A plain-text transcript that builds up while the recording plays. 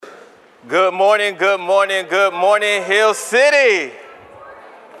Good morning, good morning, good morning, Hill City.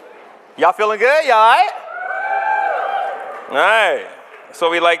 Y'all feeling good? Y'all all right? All right. That's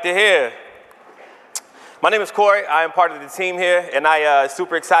what we like to hear. My name is Corey. I am part of the team here, and I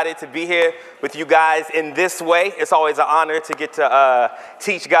super excited to be here with you guys in this way. It's always an honor to get to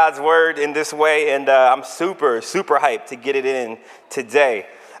teach God's word in this way, and I'm super hyped to get it in today.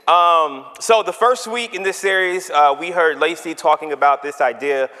 So the first week in this series, we heard Lacey talking about this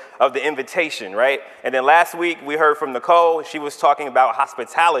idea of the invitation, right? And then last week we heard from Nicole. She was talking about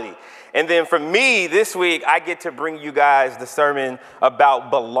hospitality. And then for me this week, I get to bring you guys the sermon about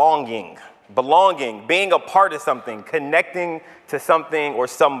belonging. Belonging, being a part of something, connecting to something or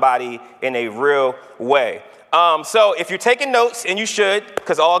somebody in a real way. So if you're taking notes, and you should,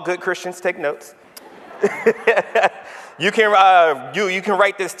 because all good Christians take notes, you can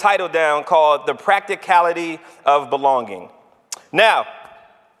write this title down called The Practicality of Belonging. Now,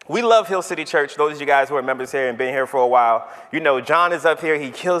 we love Hill City Church. Those of you guys who are members here and been here for a while, you know John is up here.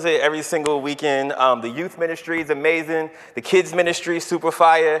 He kills it every single weekend. The youth ministry is amazing. The kids ministry is super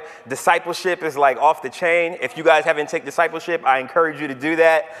fire. Discipleship is like off the chain. If you guys haven't taken discipleship, I encourage you to do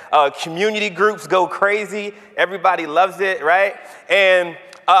that. Community groups go crazy. Everybody loves it, right? And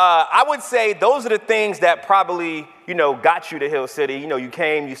I would say those are the things that probably, got you to Hill City. You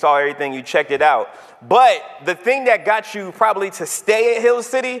came, you saw everything, you checked it out. But the thing that got you probably to stay at Hill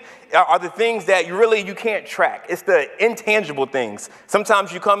City are the things that you can't track. It's the intangible things.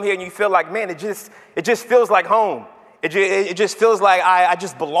 Sometimes you come here and you feel like, man, it just feels like home. It just feels like I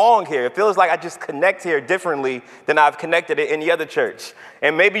just belong here. It feels like I just connect here differently than I've connected at any other church.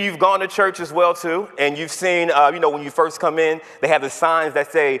 And maybe you've gone to church as well, too, and you've seen, when you first come in, they have the signs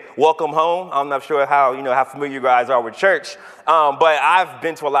that say, welcome home. I'm not sure how familiar you guys are with church, but I've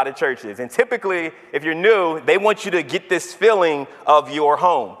been to a lot of churches. And typically, if you're new, they want you to get this feeling of your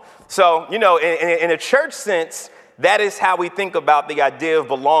home. So, in a church sense, that is how we think about the idea of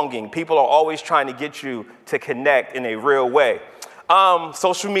belonging. People are always trying to get you to connect in a real way.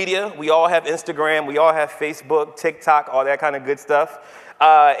 Social media, we all have Instagram, we all have Facebook, TikTok, all that kind of good stuff.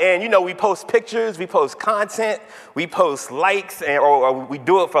 And we post pictures, we post content, we post likes, or we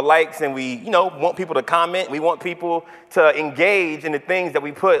do it for likes, and we, want people to comment. We want people to engage in the things that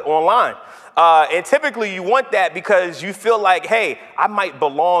we put online. And typically you want that because you feel like, hey, I might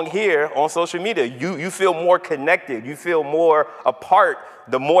belong here on social media. You feel more connected. You feel more a part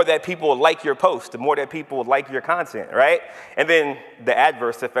the more that people like your post, the more that people like your content, right? And then the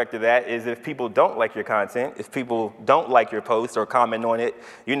adverse effect of that is if people don't like your content, if people don't like your post or comment on it,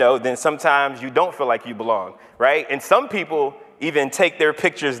 then sometimes you don't feel like you belong, right? And some people even take their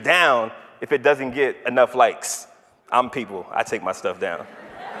pictures down if it doesn't get enough likes. I'm people. I take my stuff down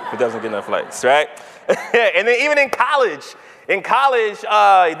if it doesn't get enough likes, right? And then even in college,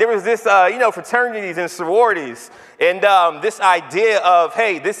 there was this, fraternities and sororities, and this idea of,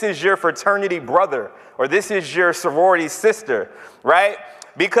 hey, this is your fraternity brother, or this is your sorority sister, right?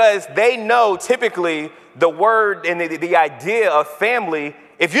 Because they know typically the word and the idea of family.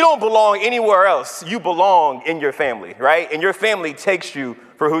 If you don't belong anywhere else, you belong in your family, right? And your family takes you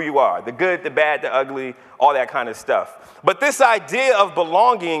for who you are, the good, the bad, the ugly, all that kind of stuff. But this idea of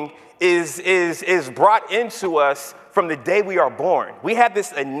belonging is brought into us from the day we are born. We have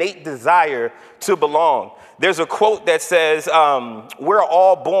this innate desire to belong. There's a quote that says, we're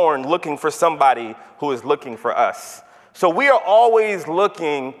all born looking for somebody who is looking for us. So we are always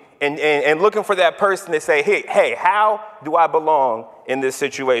looking and looking for that person to say, hey, how do I belong in this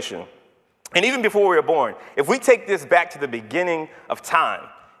situation? And even before we were born, if we take this back to the beginning of time,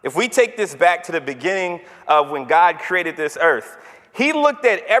 if we take this back to the beginning of when God created this earth, he looked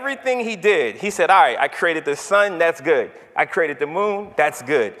at everything he did. He said, all right, I created the sun, that's good. I created the moon, that's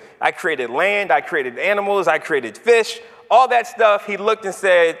good. I created land, I created animals, I created fish, all that stuff. He looked and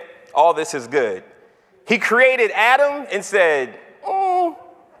said, all this is good. He created Adam and said,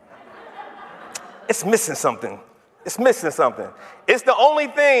 it's missing something. It's missing something. It's the only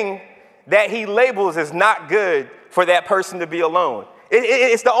thing that he labels as not good for that person to be alone.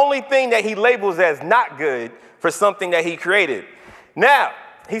 It's the only thing that he labels as not good for something that he created. Now,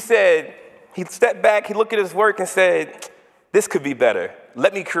 he said, he stepped back, he looked at his work and said, this could be better.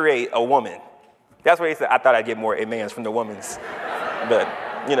 Let me create a woman. That's what he said. I thought I'd get more amens from the women's. But,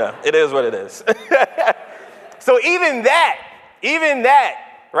 it is what it is. So even that,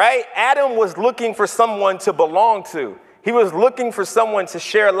 right? Adam was looking for someone to belong to. He was looking for someone to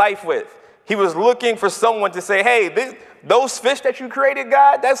share life with. He was looking for someone to say, hey, those fish that you created,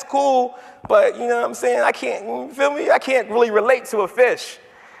 God, that's cool, but you know what I'm saying? I can't really relate to a fish.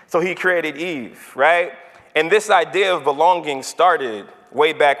 So he created Eve, right? And this idea of belonging started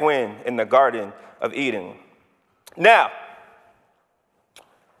way back when in the Garden of Eden. Now,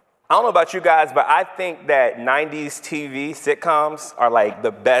 I don't know about you guys, but I think that 90s TV sitcoms are like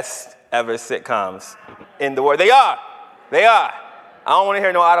the best ever sitcoms in the world. They are. I don't want to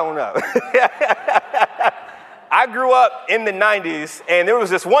hear no I don't know. I grew up in the 90s, and there was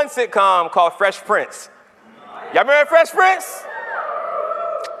this one sitcom called Fresh Prince. Y'all remember Fresh Prince?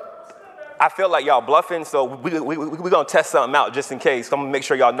 I feel like y'all bluffing, so we're going to test something out just in case. I'm going to make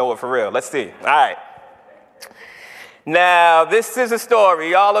sure y'all know it for real. Let's see. All right. Now, this is a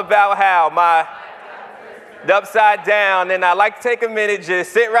story all about how the upside down, and I like to take a minute,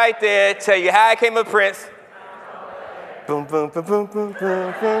 just sit right there, tell you how I became a prince. Boom, boom, boom, boom, boom,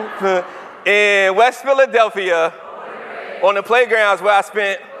 boom, boom, boom. In West Philadelphia, on the playgrounds where I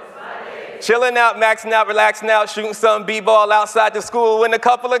spent chilling out, maxing out, relaxing out, shooting some b-ball outside the school when a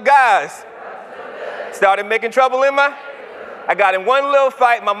couple of guys started making trouble in I got in one little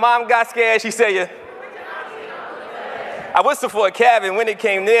fight. My mom got scared. She said, I whistled for a cab, and when it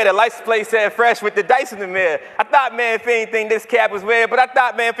came near, the license plate said fresh with the dice in the mirror. I thought, man, if anything, this cab was weird, but I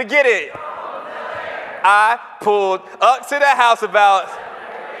thought, man, forget it. I pulled up to the house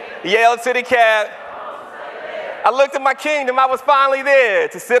yelled to the cab. I looked at my kingdom. I was finally there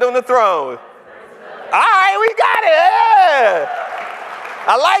to sit on the throne. All right, we got it. Yeah.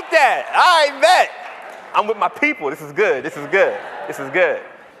 I like that. All right, bet. I'm with my people. This is good.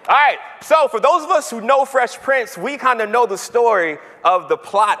 All right, so for those of us who know Fresh Prince, we kind of know the story of the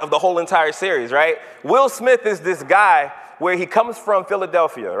plot of the whole entire series, right? Will Smith is this guy where he comes from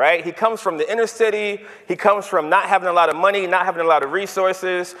Philadelphia, right? He comes from the inner city. He comes from not having a lot of money, not having a lot of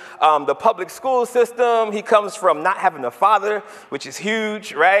resources, the public school system. He comes from not having a father, which is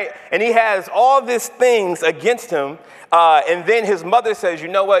huge, right? And he has all these things against him. And then his mother says, you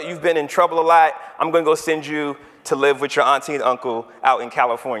know what? You've been in trouble a lot. I'm going to go send you to live with your auntie and uncle out in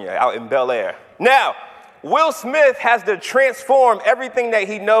California, out in Bel Air. Now, Will Smith has to transform everything that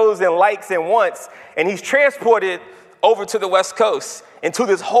he knows and likes and wants, and he's transported over to the West Coast into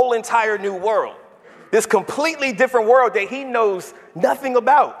this whole entire new world, this completely different world that he knows nothing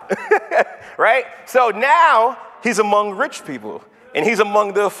about, right? So now he's among rich people, and he's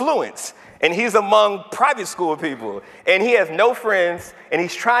among the affluents, and he's among private school people, and he has no friends, and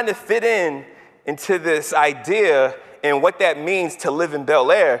he's trying to fit into this idea and what that means to live in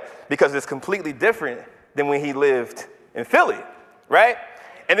Bel Air, because it's completely different than when he lived in Philly, right?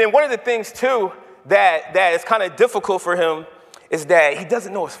 And then one of the things, too, that is kind of difficult for him is that he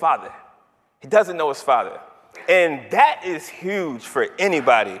doesn't know his father. And that is huge for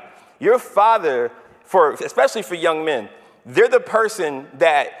anybody. Your father, especially for young men, they're the person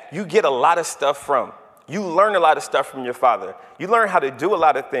that you get a lot of stuff from. You learn a lot of stuff from your father. You learn how to do a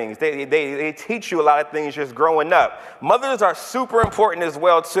lot of things. They teach you a lot of things just growing up. Mothers are super important as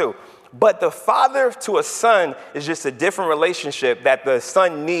well, too. But the father to a son is just a different relationship that the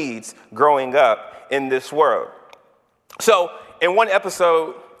son needs growing up in this world. So in one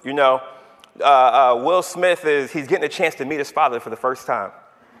episode, Will Smith he's getting a chance to meet his father for the first time.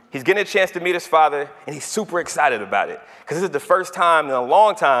 He's getting a chance to meet his father, and he's super excited about it because this is the first time in a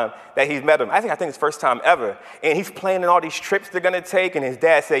long time that he's met him. I think it's first time ever. And he's planning all these trips they're going to take, and his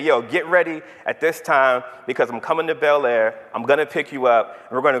dad said, yo, get ready at this time because I'm coming to Bel Air. I'm going to pick you up,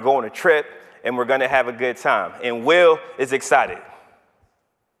 and we're going to go on a trip, and we're going to have a good time. And Will is excited.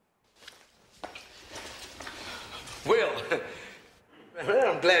 Will, man,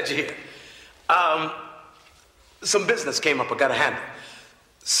 I'm glad you're here. Some business came up I got to handle.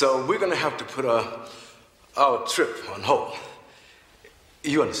 So we're going to have to put our trip on hold.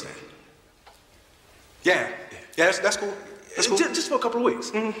 You understand? Yeah, that's cool. That's cool. Just for a couple of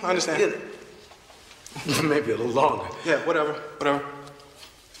weeks. I understand. Yeah. Maybe a little longer. Yeah, whatever.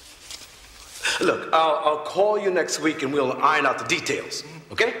 Look, I'll call you next week and we'll iron out the details,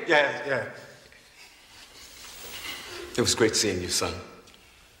 okay? Yeah. It was great seeing you, son.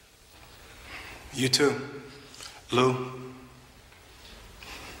 You too, Lou.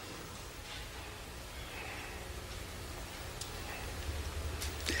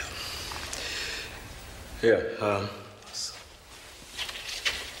 Yeah,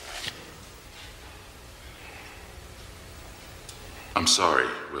 I'm sorry,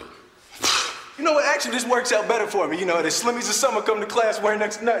 Will. You know what? Actually, this works out better for me. You know, the Slimmies of summer come to class wearing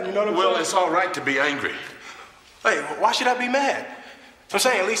next to nothing. You know what I'm saying? Will, it's all right to be angry. Hey, why should I be mad? I'm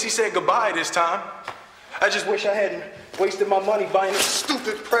saying at least he said goodbye this time. I just wish I hadn't wasted my money buying this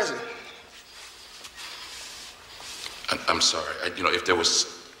stupid present. I'm sorry. If there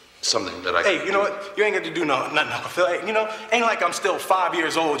was something that I Hey, can you know do. what? You ain't got to do nothing, Uncle Phil. Hey, you know, ain't like I'm still 5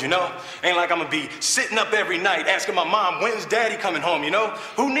 years old, you know? Ain't like I'm gonna be sitting up every night asking my mom, when's daddy coming home, you know?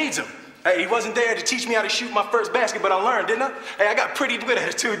 Who needs him? Hey, he wasn't there to teach me how to shoot my first basket, but I learned, didn't I? Hey, I got pretty good at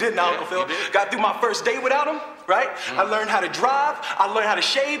it too, didn't I, Uncle Phil? Got through my first day without him, right? I learned how to drive, I learned how to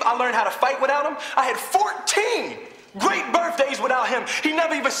shave, I learned how to fight without him. I had 14 great birthdays without him. He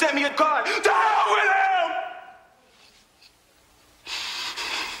never even sent me a card. To hell with him!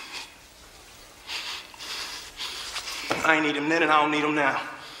 I ain't need him then and I don't need him now.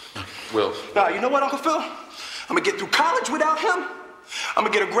 Will, Now, you know what, Uncle Phil? I'm gonna get through college without him. I'm gonna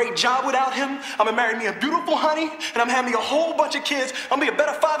get a great job without him. I'm gonna marry me a beautiful honey, and I'm gonna have me a whole bunch of kids. I'm gonna be a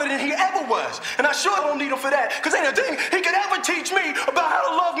better father than he ever was. And I sure don't need him for that, because ain't a thing he could ever teach me about how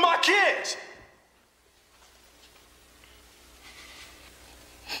to love my kids.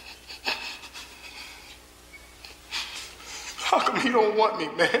 How come he don't want me,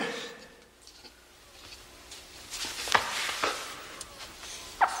 man?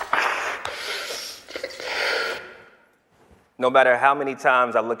 No matter how many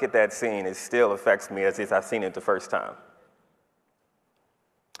times I look at that scene, it still affects me as if I've seen it the first time.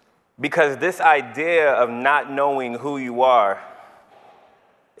 Because this idea of not knowing who you are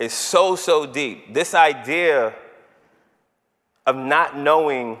is so deep. This idea of not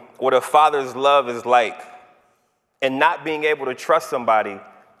knowing what a father's love is like and not being able to trust somebody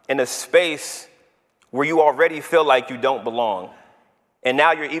in a space where you already feel like you don't belong. And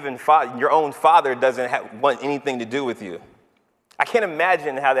now your own father doesn't want anything to do with you. I can't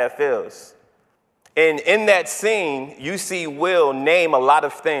imagine how that feels. And in that scene, you see Will name a lot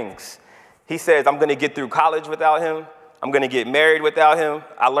of things. He says, I'm going to get through college without him. I'm going to get married without him.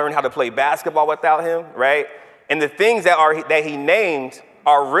 I learned how to play basketball without him, right? And the things that he named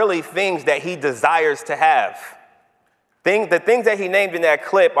are really things that he desires to have. The things that he named in that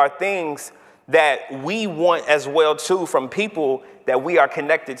clip are things that we want as well, too, from people that we are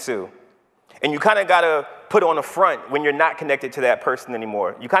connected to. And you kind of got to put on a front when you're not connected to that person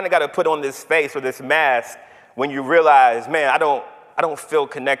anymore. You kind of got to put on this face or this mask when you realize, man, I don't feel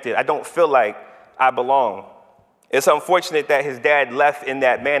connected. I don't feel like I belong. It's unfortunate that his dad left in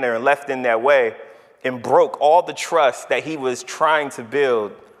that manner and left in that way and broke all the trust that he was trying to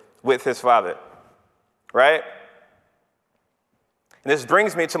build with his father, right? And this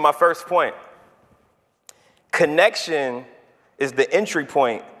brings me to my first point. Connection is the entry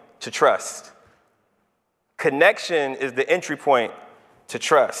point to trust. Connection is the entry point to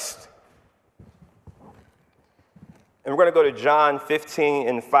trust. And we're going to go to John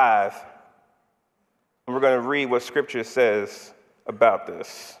 15:5. And we're going to read what Scripture says about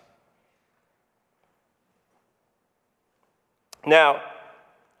this. Now,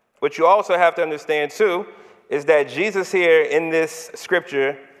 what you also have to understand, too, is that Jesus here in this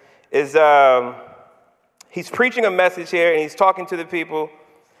Scripture is, he's preaching a message here, and he's talking to the people.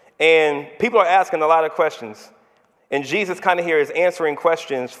 And people are asking a lot of questions. And Jesus kind of here is answering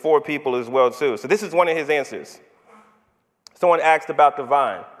questions for people as well, too. So this is one of his answers. Someone asked about the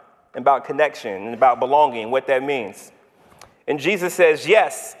vine, about connection, and about belonging, what that means. And Jesus says,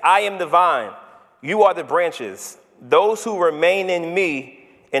 yes, I am the vine. You are the branches. Those who remain in me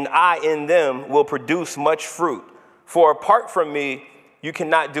and I in them will produce much fruit. For apart from me, you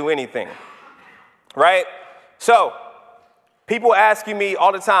cannot do anything. Right? So, people asking me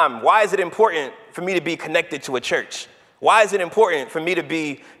all the time, why is it important for me to be connected to a church? Why is it important for me to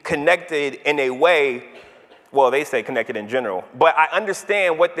be connected in a way? Well, they say connected in general, but I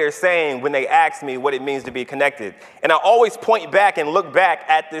understand what they're saying when they ask me what it means to be connected. And I always point back and look back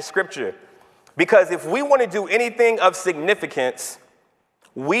at this scripture, because if we want to do anything of significance,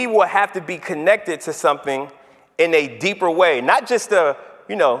 we will have to be connected to something in a deeper way, not just a,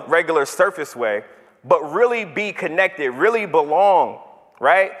 regular surface way, but really be connected, really belong,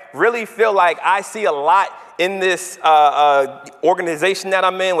 right? Really feel like I see a lot in this organization that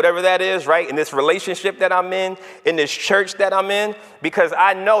I'm in, whatever that is, right? In this relationship that I'm in this church that I'm in, because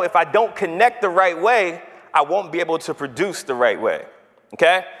I know if I don't connect the right way, I won't be able to produce the right way,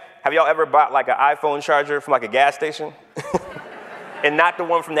 okay? Have y'all ever bought like an iPhone charger from like a gas station? And not the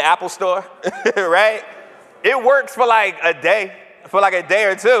one from the Apple store, right? It works for like a day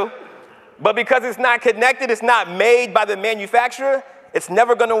or two. But because it's not connected, it's not made by the manufacturer, it's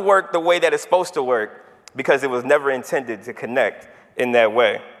never going to work the way that it's supposed to work, because it was never intended to connect in that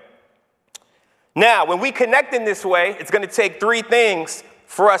way. Now, when we connect in this way, it's going to take three things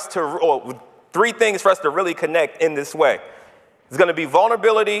for us to really connect in this way. It's going to be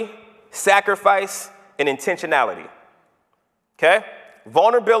vulnerability, sacrifice, and intentionality. Okay?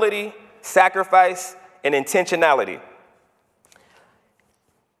 Vulnerability, sacrifice, and intentionality.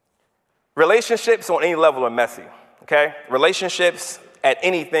 Relationships on any level are messy, okay? Relationships at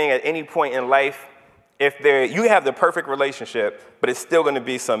anything, at any point in life, you have the perfect relationship, but it's still going to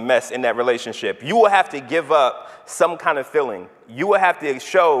be some mess in that relationship. You will have to give up some kind of feeling. You will have to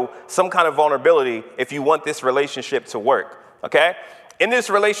show some kind of vulnerability if you want this relationship to work, okay? In this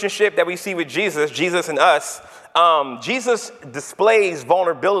relationship that we see with Jesus and us, Jesus displays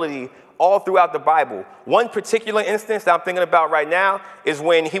vulnerability all throughout the Bible. One particular instance that I'm thinking about right now is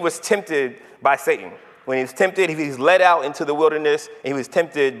when he was tempted by Satan. When he was tempted, he's led out into the wilderness, and he was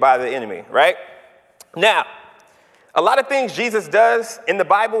tempted by the enemy, right? Now, a lot of things Jesus does in the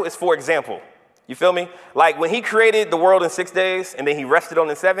Bible is for example. You feel me? Like when he created the world in 6 days and then he rested on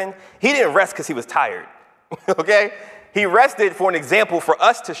the 7, he didn't rest because he was tired, okay? He rested for an example for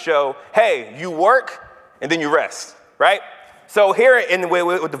us to show, hey, you work and then you rest, right? So here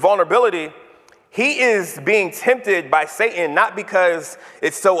with the vulnerability, he is being tempted by Satan, not because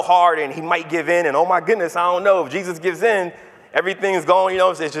it's so hard and he might give in and, oh my goodness, I don't know, if Jesus gives in, everything's gone,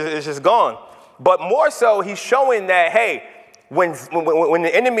 it's just gone. But more so, he's showing that, hey, when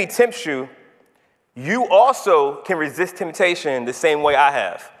the enemy tempts you, you also can resist temptation the same way I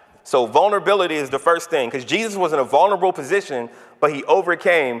have. So vulnerability is the first thing, because Jesus was in a vulnerable position, but he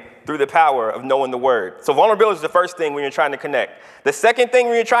overcame through the power of knowing the word. So vulnerability is the first thing when you're trying to connect. The second thing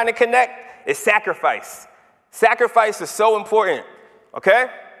when you're trying to connect is sacrifice. Sacrifice is so important, okay?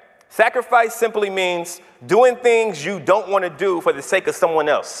 Sacrifice simply means doing things you don't want to do for the sake of someone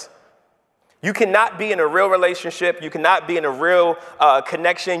else. You cannot be in a real relationship. You cannot be in a real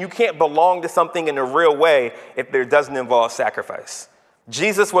connection. You can't belong to something in a real way if there doesn't involve sacrifice.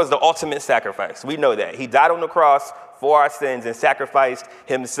 Jesus was the ultimate sacrifice. We know that. He died on the cross for our sins and sacrificed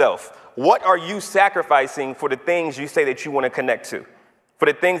himself. What are you sacrificing for the things you say that you want to connect to? For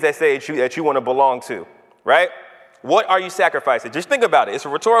the things that say that you want to belong to, right? What are you sacrificing? Just think about it. It's a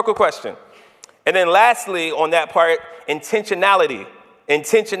rhetorical question. And then lastly, on that part, intentionality.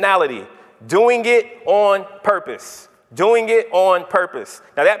 Intentionality. Doing it on purpose. Doing it on purpose.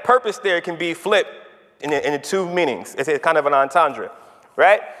 Now that purpose there can be flipped in two meanings. It's kind of an entendre,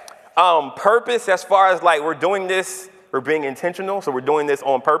 right? Purpose as far as like we're doing this, we're being intentional, so we're doing this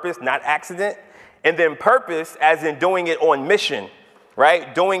on purpose, not accident. And then purpose as in doing it on mission,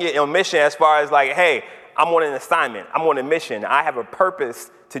 right? Doing it on mission as far as like, hey, I'm on an assignment. I'm on a mission. I have a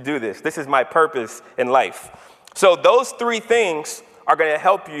purpose to do this. This is my purpose in life. So those three things are going to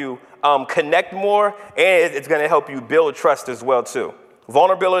help you connect more, and it's going to help you build trust as well, too.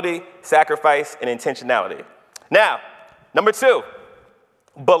 Vulnerability, sacrifice, and intentionality. Now, number 2,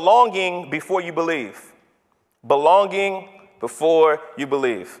 belonging before you believe. Belonging before you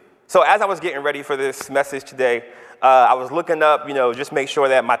believe. So as I was getting ready for this message today, I was looking up, just make sure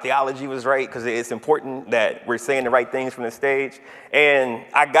that my theology was right, because it's important that we're saying the right things from the stage. And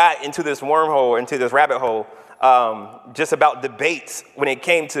I got into this wormhole, into this rabbit hole, just about debates when it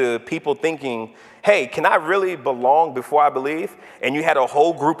came to people thinking, hey, can I really belong before I believe? And you had a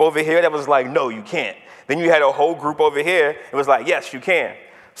whole group over here that was like, no, you can't. Then you had a whole group over here that was like, yes, you can.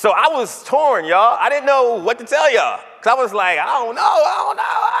 So I was torn, y'all. I didn't know what to tell y'all, because I was like, I don't know,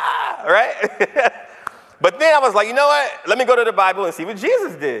 right? But then I was like, you know what? Let me go to the Bible and see what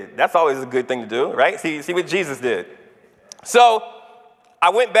Jesus did. That's always a good thing to do, right? See what Jesus did. So I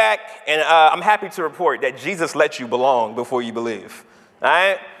went back, and I'm happy to report that Jesus lets you belong before you believe. All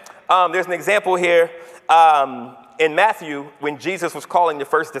right? There's an example here in Matthew when Jesus was calling the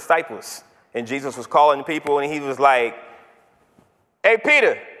first disciples. And Jesus was calling people, and he was like, hey,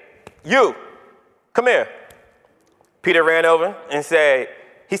 Peter, you, come here. Peter ran over and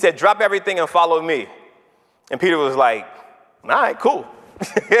he said, drop everything and follow me. And Peter was like, all right, cool.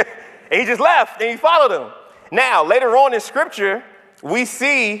 And he just left, and he followed him. Now, later on in Scripture, we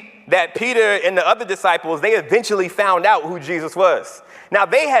see that Peter and the other disciples, they eventually found out who Jesus was. Now,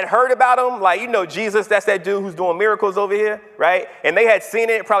 they had heard about him, like, Jesus, that's that dude who's doing miracles over here, right? And they had seen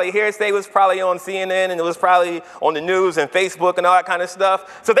it, probably hearsay was probably on CNN, and it was probably on the news and Facebook and all that kind of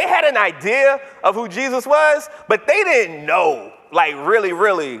stuff. So they had an idea of who Jesus was, but they didn't know, like, really,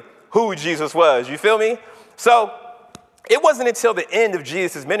 really who Jesus was. You feel me? So it wasn't until the end of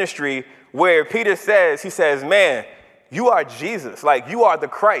Jesus' ministry where Peter says, man, you are Jesus, like you are the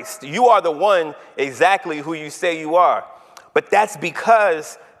Christ. You are the one exactly who you say you are. But that's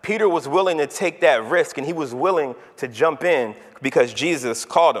because Peter was willing to take that risk, and he was willing to jump in because Jesus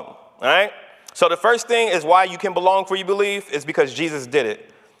called him, all right? So the first thing is why you can belong before you believe is because Jesus did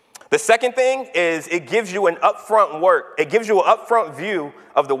it. The second thing is it gives you an upfront view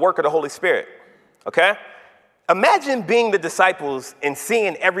of the work of the Holy Spirit, okay? Imagine being the disciples and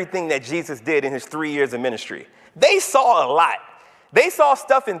seeing everything that Jesus did in his 3 years of ministry. They saw a lot. They saw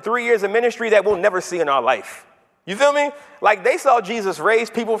stuff in 3 years of ministry that we'll never see in our life. You feel me? Like they saw Jesus raise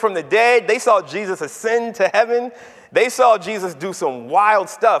people from the dead. They saw Jesus ascend to heaven. They saw Jesus do some wild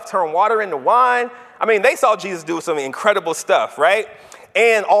stuff, turn water into wine. I mean, they saw Jesus do some incredible stuff, right?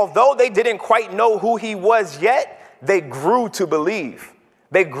 And although they didn't quite know who he was yet, they grew to believe.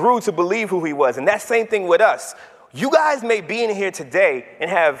 They grew to believe who he was. And that same thing with us. You guys may be in here today and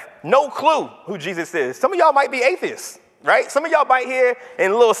have no clue who Jesus is. Some of y'all might be atheists, right? Some of y'all might hear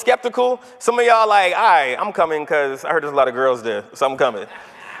and a little skeptical. Some of y'all like, all right, I'm coming because I heard there's a lot of girls there, so I'm coming,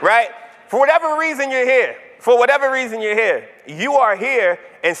 right? For whatever reason you're here, you are here,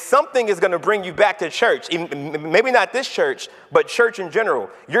 and something is going to bring you back to church. Maybe not this church, but church in general.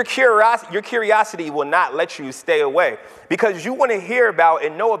 Your curiosity will not let you stay away because you want to hear about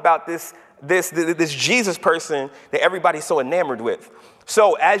and know about this Jesus person that everybody's so enamored with.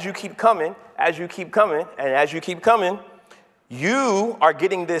 So as you keep coming, you are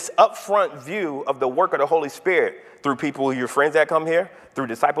getting this upfront view of the work of the Holy Spirit through people, your friends that come here, through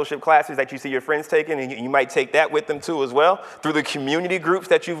discipleship classes that you see your friends taking, and you might take that with them too as well, through the community groups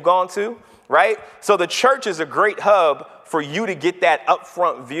that you've gone to, right? So the church is a great hub for you to get that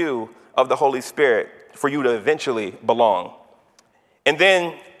upfront view of the Holy Spirit, for you to eventually belong. And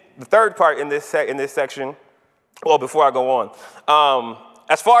then the third part in this section, well, before I go on,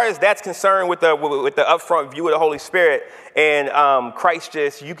 as far as that's concerned with the upfront view of the Holy Spirit and Christ,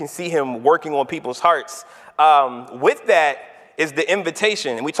 you can see him working on people's hearts. With that is the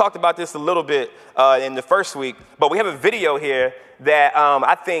invitation. And we talked about this a little bit in the first week, but we have a video here that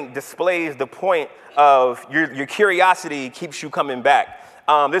I think displays the point of your curiosity keeps you coming back.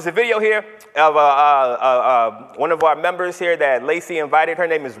 There's a video here of one of our members here that Lacey invited. Her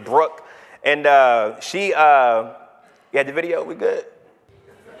name is Brooke. And she, you had the video? We good?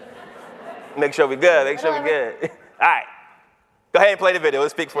 Make sure we good. All right. Go ahead and play the video.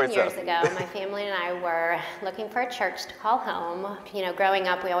 Let's speak for itself. Years ago, my family and I were looking for a church to call home. You know, growing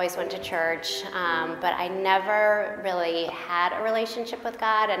up, we always went to church, but I never really had a relationship with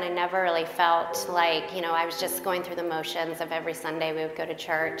God, and I never really felt like, you know, I was just going through the motions of every Sunday we would go to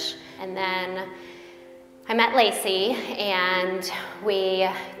church. And then I met Lacey, and we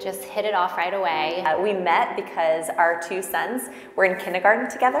just hit it off right away. We met because our two sons were in kindergarten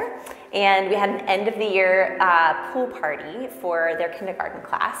together, and we had an end of the year pool party for their kindergarten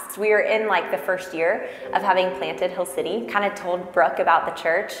class. We were in like the first year of having planted Hill City, kind of told Brooke about the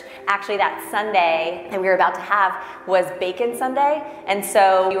church. Actually, that Sunday that we were about to have was Bacon Sunday, and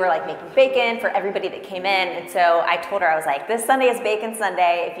so we were like making bacon for everybody that came in, and so I told her, I was like, this Sunday is Bacon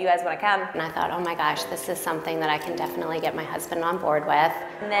Sunday, if you guys want to come. And I thought, oh my gosh, this is something that I can definitely get my husband on board with.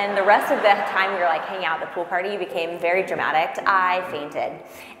 And then the rest of the time we were like hanging out at the pool party became very dramatic. I fainted,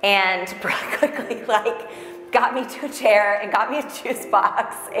 and Brooke quickly got me to a chair and got me a juice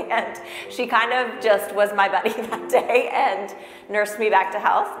box, and she kind of just was my buddy that day and nursed me back to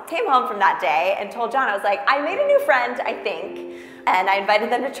health. Came home from that day and told John, I was like, I made a new friend, I think, and I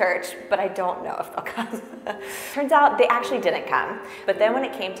invited them to church, but I don't know if they'll come. Turns out they actually didn't come. But then when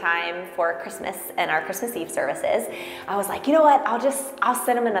it came time for Christmas and our Christmas Eve services, I was like, you know what, I'll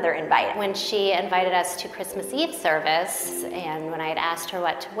send them another invite. When she invited us to Christmas Eve service, and when I had asked her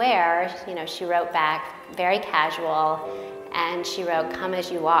what to wear, you know, she wrote back very casual, and she wrote, come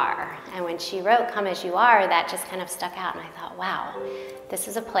as you are. And when she wrote, come as you are, that just kind of stuck out, and I thought, wow, this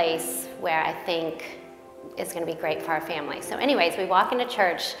is a place where I think is going to be great for our family. So anyways, we walk into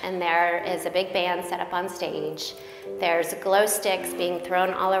church, and there is a big band set up on stage. There's glow sticks being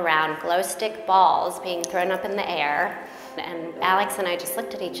thrown all around, glow stick balls being thrown up in the air. And Alex and I just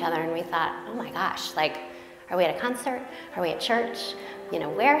looked at each other and we thought, oh my gosh, like, are we at a concert? Are we at church? You know,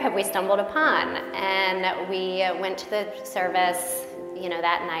 where have we stumbled upon? And we went to the service, you know,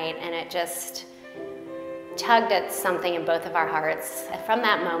 that night, and it just tugged at something in both of our hearts. From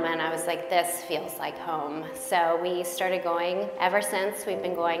that moment, I was like, this feels like home. So we started going. Ever since, we've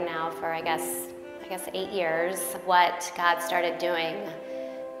been going now for, I guess 8 years. What God started doing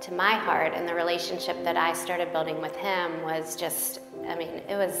to my heart and the relationship that I started building with him was just, I mean,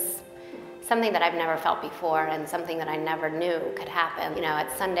 it was something that I've never felt before and something that I never knew could happen. You know,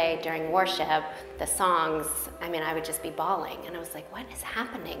 at Sunday during worship, the songs, I mean, I would just be bawling, and I was like, what is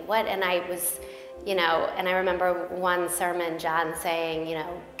happening? What? And I was, you know, and I remember one sermon, John saying, you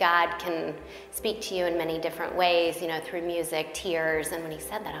know, God can speak to you in many different ways, you know, through music, tears. And when he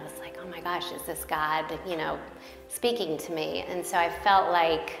said that, I was like, oh my gosh, is this God, you know, speaking to me? And so I felt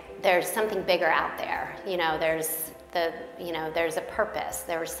like there's something bigger out there. You know, there's a purpose.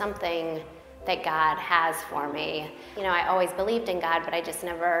 There was something that God has for me. You know, I always believed in God, but I just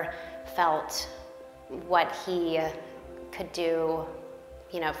never felt what he could do,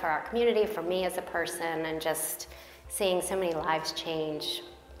 for our community, for me as a person, and just seeing so many lives change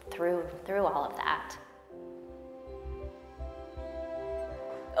through all of that.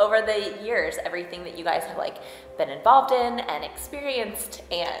 Over the years, everything that you guys have been involved in and experienced,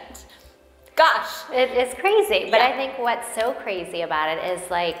 and gosh, it's crazy. But I think what's so crazy about it is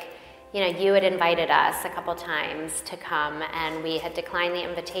you had invited us a couple times to come, and we had declined the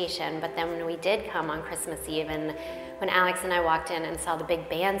invitation. But then when we did come on Christmas Eve, and when Alex and I walked in and saw the big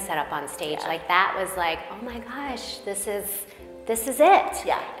band set up on stage, that was oh my gosh, this is it.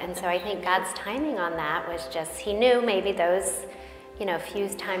 Yeah. And so I think God's timing on that was just, he knew maybe those, a few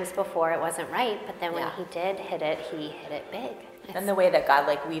times before it wasn't right, but then when he did hit it, he hit it big. And the way that God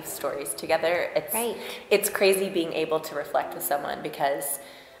weaves stories together, it's crazy being able to reflect with someone, because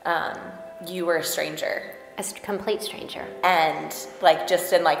you were a stranger. A complete stranger. And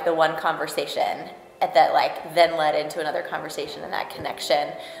just in the one conversation that then led into another conversation, and that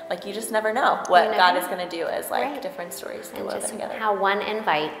connection, you just never know what God is going to do as different stories to woven together. How one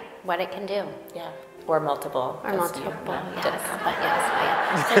invite, what it can do. Yeah. Or multiple. Or multiple, yes.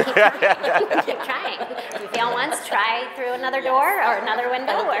 So keep trying. If you fail once, try through another door or another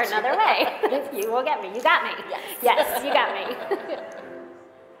window or another way. You will get me. You got me. Yes, you got me.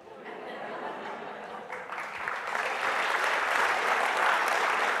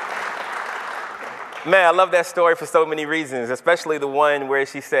 Man, I love that story for so many reasons, especially the one where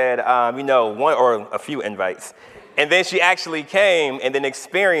she said, one or a few invites. And then she actually came and then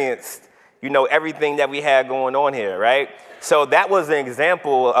experienced everything that we had going on here, right? So that was an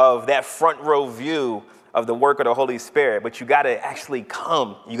example of that front row view of the work of the Holy Spirit. But you got to actually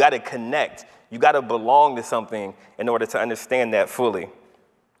come. You got to connect. You got to belong to something in order to understand that fully.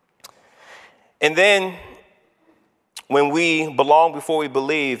 And then when we belong before we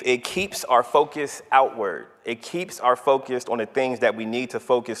believe, it keeps our focus outward. It keeps our focus on the things that we need to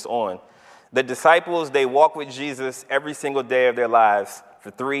focus on. The disciples, they walked with Jesus every single day of their lives for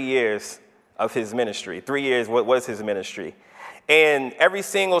 3 years of his ministry. 3 years, what was his ministry? And every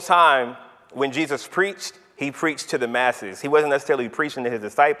single time when Jesus preached, he preached to the masses. He wasn't necessarily preaching to his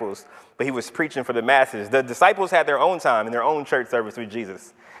disciples, but he was preaching for the masses. The disciples had their own time and their own church service with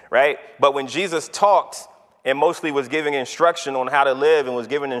Jesus, right? But when Jesus talked and mostly was giving instruction on how to live and was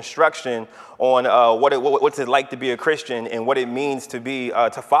giving instruction on what's it like to be a Christian and what it means to be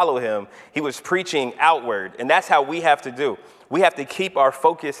to follow him, he was preaching outward. And that's how we have to do. We have to keep our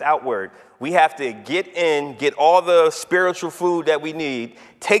focus outward. We have to get all the spiritual food that we need,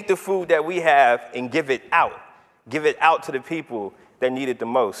 take the food that we have and give it out. Give it out to the people that need it the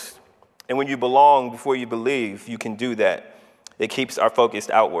most. And when you belong before you believe, you can do that. It keeps our focus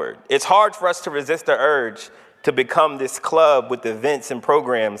outward. It's hard for us to resist the urge to become this club with events and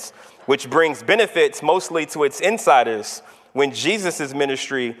programs, which brings benefits mostly to its insiders, when Jesus'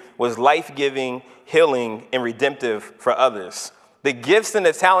 ministry was life-giving, healing, and redemptive for others. The gifts and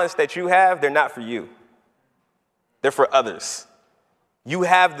the talents that you have, they're not for you. They're for others. You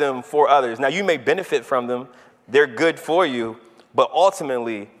have them for others. Now, you may benefit from them. They're good for you, but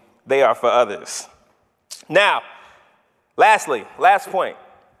ultimately, they are for others. Now, lastly, last point.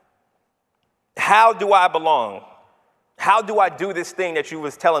 How do I belong? How do I do this thing that you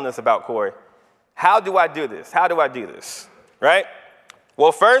was telling us about, Corey? How do I do this? How do I do this? Right?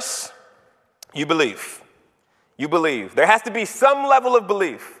 Well, first, you believe. You believe. There has to be some level of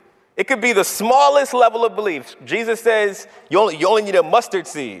belief. It could be the smallest level of belief. Jesus says you only need a mustard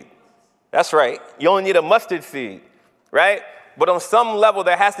seed. That's right. You only need a mustard seed, right? But on some level,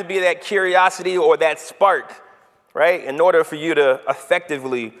 there has to be that curiosity or that spark, right, in order for you to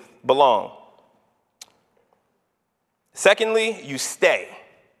effectively belong. Secondly, you stay.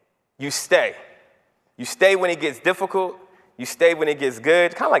 You stay. You stay when it gets difficult. You stay when it gets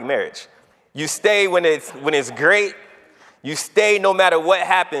good. Kind of like marriage. You stay when it's great. You stay no matter what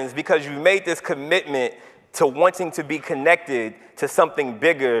happens because you made this commitment to wanting to be connected to something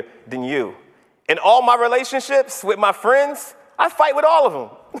bigger than you. In all my relationships with my friends, I fight with all of them.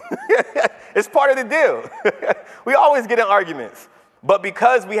 It's part of the deal. We always get in arguments. But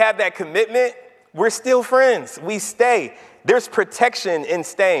because we have that commitment, we're still friends. We stay. There's protection in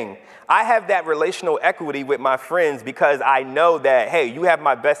staying. I have that relational equity with my friends because I know that, hey, you have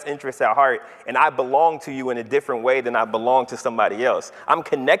my best interests at heart, and I belong to you in a different way than I belong to somebody else. I'm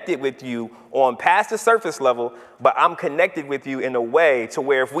connected with you on past the surface level, but I'm connected with you in a way to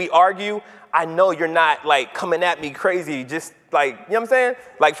where if we argue, I know you're not like coming at me crazy, just like, you know what I'm saying?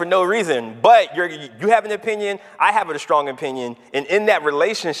 Like for no reason, but you have an opinion, I have a strong opinion, and in that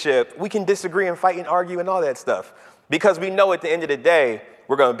relationship, we can disagree and fight and argue and all that stuff because we know at the end of the day,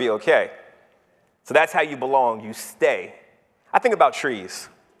 we're going to be okay. So that's how you belong. You stay. I think about trees,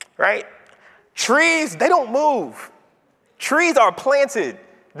 right? Trees, they don't move. Trees are planted.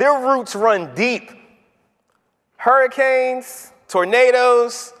 Their roots run deep. Hurricanes,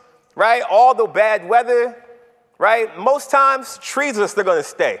 tornadoes, right? All the bad weather, right? Most times, trees are still going to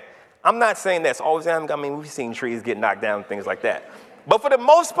stay. I'm not saying that's always, I mean, we've seen trees get knocked down and things like that. But for the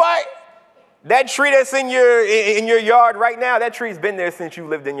most part, that tree that's in your yard right now, that tree's been there since you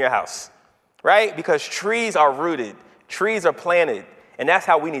lived in your house, right? Because trees are rooted. Trees are planted. And that's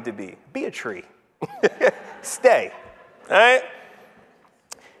how we need to be. Be a tree. Stay, all right?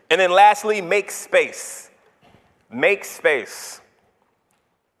 And then lastly, make space. Make space.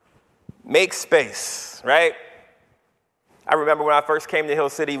 Make space, right? I remember when I first came to Hill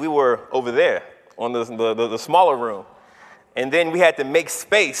City, we were over there on the smaller room. And then we had to make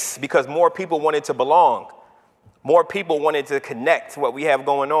space because more people wanted to belong. More people wanted to connect to what we have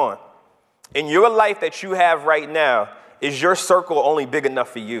going on. In your life that you have right now, is your circle only big enough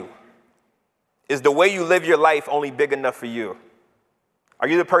for you? Is the way you live your life only big enough for you? Are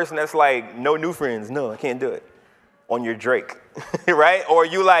you the person that's like, no new friends? No, I can't do it. On your Drake, right? Or are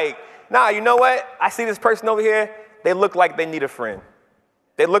you like, nah, you know what? I see this person over here. They look like they need a friend.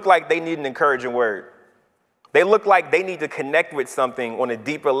 They look like they need an encouraging word. They look like they need to connect with something on a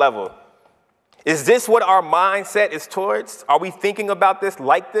deeper level. Is this what our mindset is towards? Are we thinking about this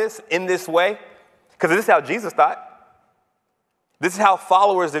like this, in this way? Because this is how Jesus thought. This is how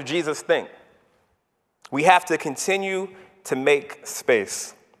followers of Jesus think. We have to continue to make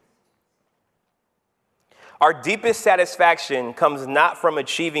space. Our deepest satisfaction comes not from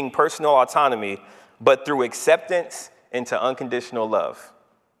achieving personal autonomy, but through acceptance into unconditional love.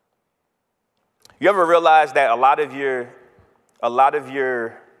 You ever realize that a lot of your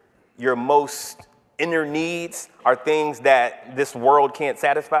most inner needs are things that this world can't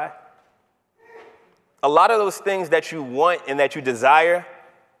satisfy? A lot of those things that you want and that you desire,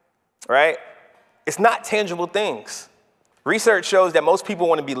 right? It's not tangible things. Research shows that most people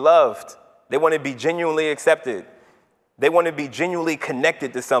want to be loved. They want to be genuinely accepted. They want to be genuinely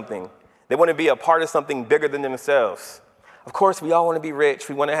connected to something. They want to be a part of something bigger than themselves. Of course, we all want to be rich.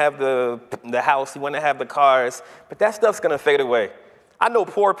 We want to have the house. We want to have the cars. But that stuff's going to fade away. I know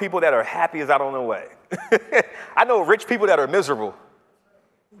poor people that are happy as I don't know what. I know rich people that are miserable.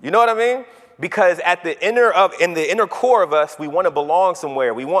 You know what I mean? Because in the inner core of us, we want to belong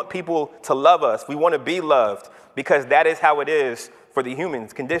somewhere. We want people to love us. We want to be loved because that is how it is for the human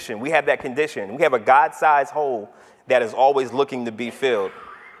condition. We have that condition. We have a God-sized hole that is always looking to be filled.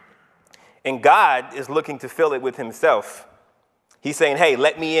 And God is looking to fill it with himself. He's saying, hey,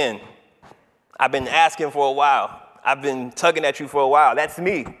 let me in. I've been asking for a while. I've been tugging at you for a while. That's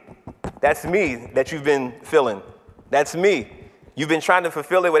me. That's me that you've been filling. That's me. You've been trying to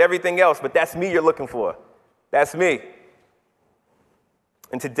fulfill it with everything else, but that's me you're looking for. That's me.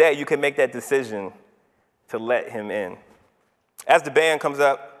 And today you can make that decision to let him in. As the band comes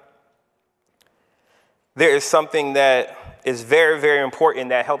up, there is something that is very, very important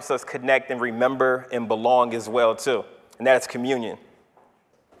that helps us connect and remember and belong as well, too. And that is communion.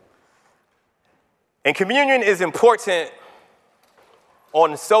 And communion is important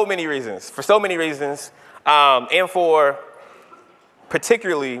on so many reasons, for so many reasons, and for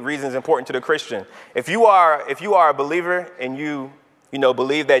particularly reasons important to the Christian. If you are a believer and you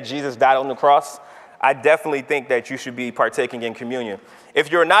believe that Jesus died on the cross, I definitely think that you should be partaking in communion.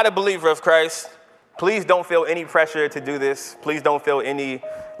 If you're not a believer of Christ, please don't feel any pressure to do this. Please don't feel any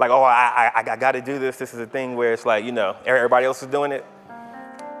like, oh, I got to do this. This is a thing where it's like, everybody else is doing it.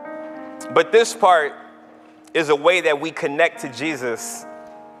 But this part is a way that we connect to Jesus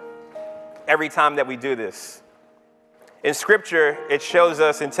every time that we do this. In Scripture, it shows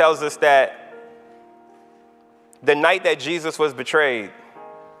us and tells us that the night that Jesus was betrayed,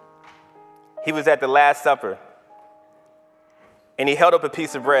 he was at the Last Supper, and he held up a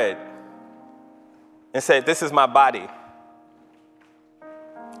piece of bread and said, this is my body.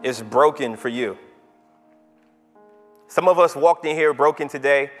 It's broken for you. Some of us walked in here broken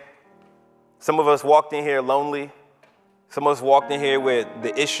today. Some of us walked in here lonely. Some of us walked in here with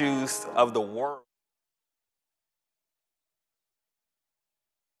the issues of the world.